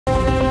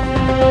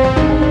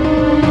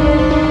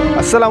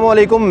السلام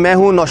علیکم، میں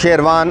ہوں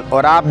نوشیروان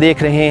اور آپ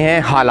دیکھ رہے ہیں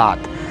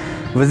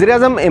حالات۔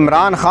 وزیراعظم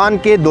عمران خان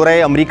کے دورہ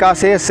امریکہ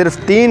سے صرف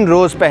 3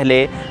 روز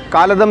پہلے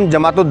کالعدم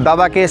جماعت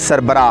الدعوۃ کے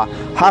سربراہ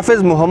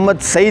حافظ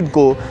محمد سعید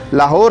کو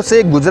لاہور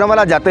سے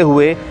گزرے جاتے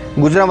ہوئے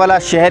گجرانوالہ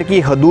شہر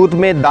کی حدود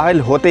میں داخل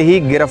ہوتے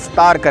ہی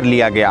گرفتار کر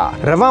لیا گیا۔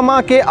 رواں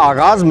ماہ کے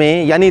آغاز میں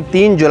یعنی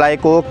 3 جولائی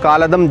کو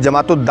کالعدم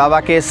جماعت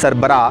الدعوۃ کے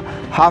سربراہ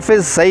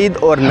حافظ سعید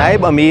اور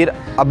نائب امیر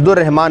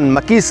عبدالرحمن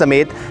مکی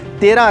سمیت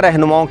 13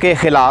 رہنماؤں کے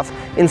خلاف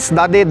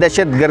انسداد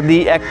دہشت گردی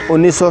ایکٹ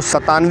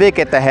 1997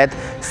 کے تحت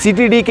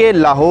CTD کے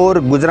لاہور،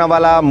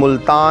 گجرانوالہ،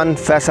 ملتان،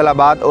 فیصل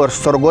آباد اور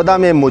سرگودا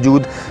میں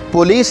موجود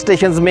پولیس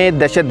اسٹیشنز میں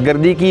دہشت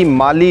گردی کی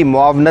مالی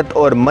معاونت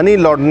اور منی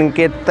لانڈرنگ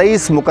کے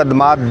 23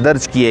 مقدمات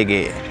درج کیے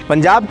گئے۔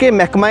 پنجاب کے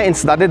محکمہ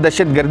انسداد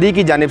دہشت گردی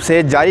کی جانب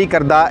سے جاری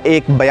کردہ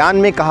ایک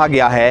بیان میں کہا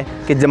گیا ہے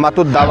کہ جماعت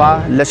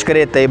الدعوۃ، لشکر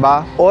طیبہ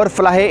اور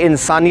فلاح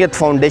انسانیت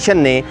فاؤنڈیشن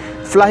نے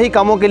فلاحی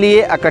کاموں کے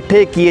لیے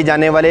اکٹھے کیے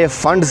جانے والے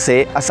فنڈ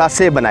سے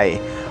اثاثے بنائے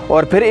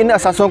اور پھر ان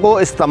اثاثوں کو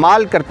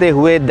استعمال کرتے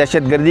ہوئے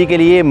دہشت گردی کے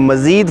لیے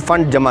مزید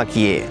فنڈ جمع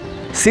کیے۔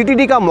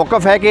 CTD کا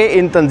موقف ہے کہ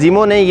ان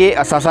تنظیموں نے یہ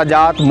اثاثہ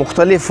جات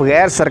مختلف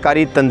غیر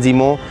سرکاری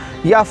تنظیموں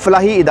یا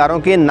فلاحی اداروں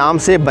کے نام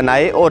سے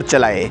بنائے اور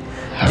چلائے،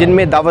 جن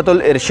میں دعوت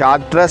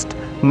الارشاد ٹرسٹ،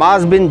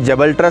 معاذ بن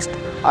جبل ٹرسٹ،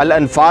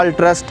 الانفال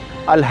ٹرسٹ،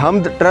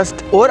 الحمد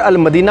ٹرسٹ اور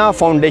المدینہ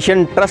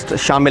فاؤنڈیشن ٹرسٹ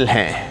شامل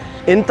ہیں۔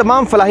 ان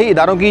تمام فلاحی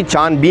اداروں کی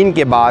چھان بین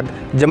کے بعد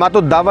جماعت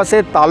الدعوۃ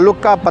سے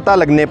تعلق کا پتہ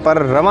لگنے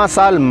پر رواں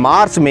سال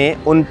مارچ میں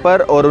ان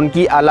پر اور ان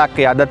کی اعلیٰ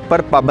قیادت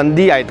پر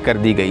پابندی عائد کر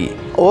دی گئی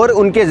اور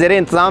ان کے زیر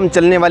انتظام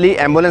چلنے والی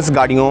ایمبولنس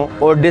گاڑیوں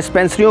اور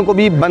ڈسپنسریوں کو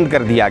بھی بند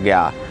کر دیا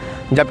گیا،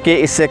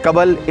 جبکہ اس سے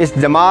قبل اس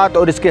جماعت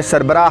اور اس کے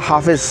سربراہ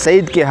حافظ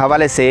سعید کے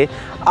حوالے سے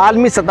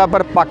عالمی سطح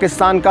پر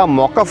پاکستان کا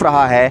موقف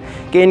رہا ہے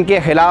کہ ان کے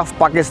خلاف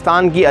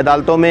پاکستان کی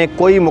عدالتوں میں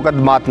کوئی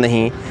مقدمات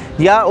نہیں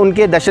یا ان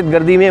کے دہشت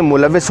گردی میں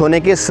ملوث ہونے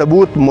کے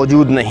ثبوت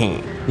موجود نہیں۔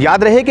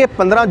 یاد رہے کہ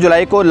 15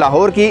 جولائی کو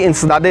لاہور کی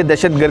انسداد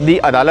دہشت گردی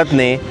عدالت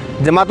نے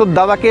جماعت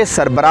الدعوۃ کے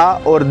سربراہ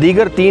اور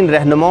دیگر 3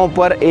 رہنماؤں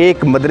پر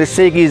ایک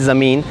مدرسے کی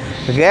زمین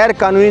غیر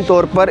قانونی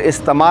طور پر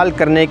استعمال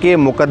کرنے کے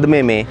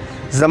مقدمے میں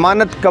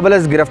ضمانت قبل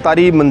از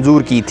گرفتاری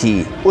منظور کی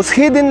تھی۔ اس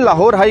ہی دن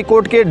لاہور ہائی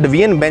کورٹ کے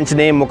ڈویژن بینچ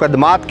نے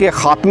مقدمات کے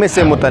خاتمے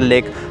سے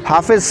متعلق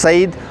حافظ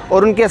سعید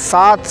اور ان کے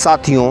 7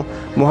 ساتھیوں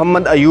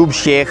محمد ایوب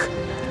شیخ،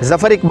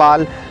 ظفر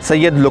اقبال،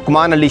 سید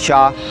لقمان علی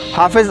شاہ،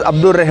 حافظ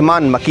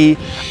عبدالرحمن مکی،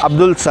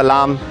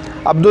 عبدالسلام،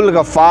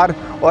 عبدالغفار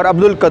اور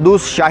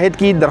عبدالقدوس شاہد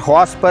کی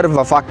درخواست پر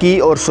وفاقی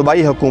اور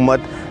صوبائی حکومت،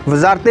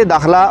 وزارت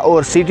داخلہ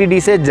اور CTD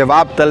سے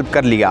جواب طلب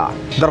کر لیا۔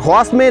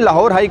 درخواست میں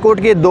لاہور ہائی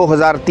کورٹ کے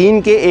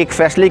 2003 کے ایک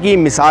فیصلے کی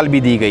مثال بھی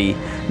دی گئی،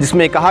 جس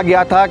میں کہا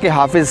گیا تھا کہ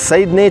حافظ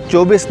سعید نے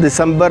 24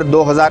 دسمبر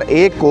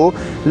 2001 کو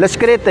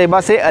لشکر طیبہ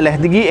سے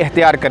علیحدگی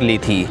اختیار کر لی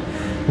تھی،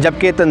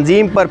 جبکہ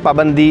تنظیم پر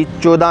پابندی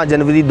 14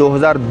 جنوری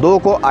 2002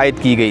 کو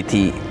عائد کی گئی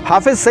تھی۔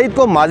 حافظ سعید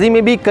کو ماضی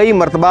میں بھی کئی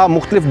مرتبہ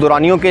مختلف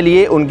دورانیوں کے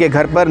لیے ان کے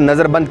گھر پر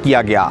نظر بند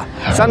کیا گیا۔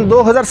 سن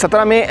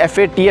 2017 میں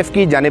FATF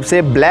کی جانب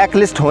سے بلیک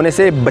لسٹ ہونے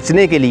سے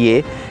بچنے کے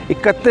لیے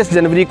 31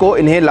 جنوری کو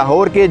انہیں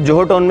لاہور کے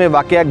جوہر ٹاؤن میں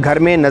واقع گھر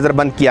میں نظر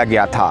بند کیا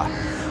گیا تھا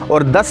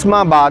اور 10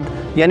 ماہ بعد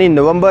یعنی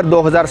نومبر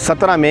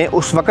 2017 میں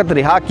اس وقت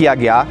رہا کیا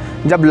گیا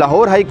جب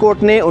لاہور ہائی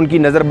کورٹ نے ان کی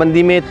نظر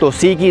بندی میں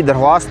توسیع کی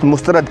درخواست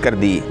مسترد کر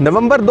دی۔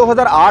 نومبر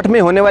 2008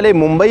 میں ہونے والے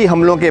ممبئی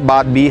حملوں کے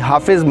بعد بھی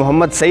حافظ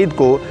محمد سعید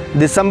کو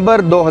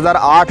دسمبر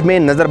 2008 میں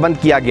نظر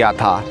بند کیا گیا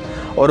تھا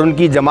اور ان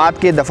کی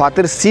جماعت کے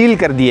دفاتر سیل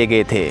کر دیے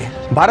گئے تھے۔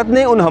 بھارت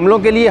نے ان حملوں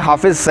کے لیے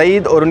حافظ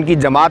سعید اور ان کی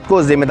جماعت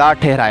کو ذمہ دار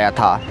ٹھہرایا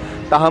تھا،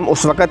 تاہم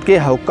اس وقت کے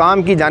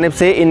حکام کی جانب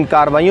سے ان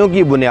کارروائیوں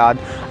کی بنیاد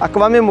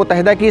اقوام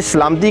متحدہ کی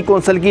سلامتی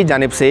کونسل کی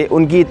جانب سے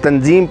ان کی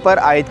تنظیم پر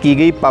عائد کی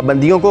گئی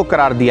پابندیوں کو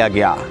قرار دیا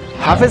گیا۔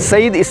 حافظ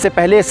سعید اس سے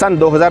پہلے سن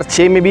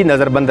 2006 میں بھی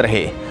نظر بند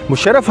رہے۔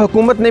 مشرف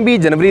حکومت نے بھی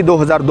جنوری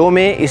 2002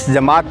 میں اس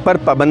جماعت پر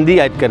پابندی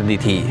عائد کر دی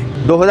تھی۔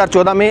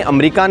 2014 میں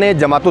امریکہ نے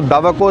جماعت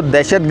الدعوۃ کو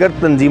دہشت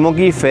گرد تنظیموں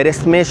کی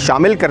فہرست میں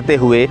شامل کرتے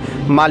ہوئے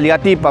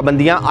مالیاتی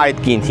پابندیاں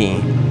عائد کی تھیں۔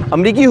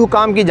 امریکی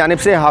حکام کی جانب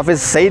سے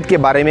حافظ سعید کے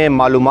بارے میں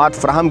معلومات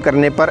فراہم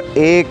کرنے پر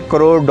 $1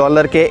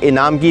 کروڑ کے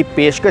انعام کی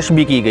پیشکش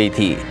بھی کی گئی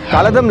تھی۔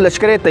 کالعدم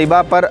لشکر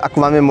طیبہ پر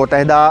اقوام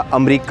متحدہ،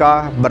 امریکہ،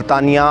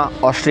 برطانیہ،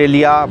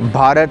 آسٹریلیا،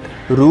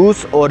 بھارت،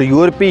 روس اور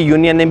یورپی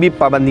یونین نے بھی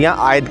پابندیاں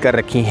عائد کر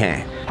رکھی ہیں۔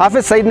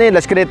 حافظ سعید نے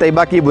لشکر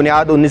طیبہ کی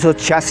بنیاد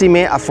 1986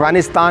 میں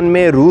افغانستان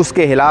میں روس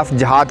کے خلاف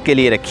جہاد کے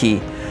لیے رکھی،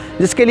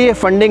 جس کے لیے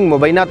فنڈنگ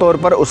مبینہ طور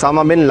پر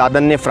اسامہ بن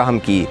لادن نے فراہم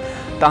کی۔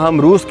 تاہم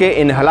روس کے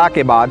انخلاء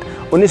کے بعد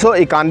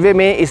 1991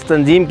 میں اس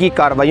تنظیم کی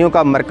کارروائیوں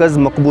کا مرکز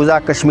مقبوضہ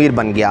کشمیر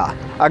بن گیا۔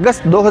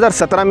 اگست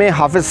 2017 میں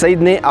حافظ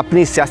سعید نے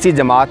اپنی سیاسی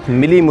جماعت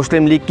ملی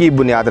مسلم لیگ کی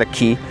بنیاد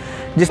رکھی،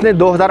 جس نے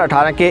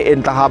 2018 کے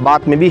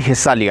انتخابات میں بھی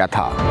حصہ لیا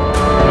تھا۔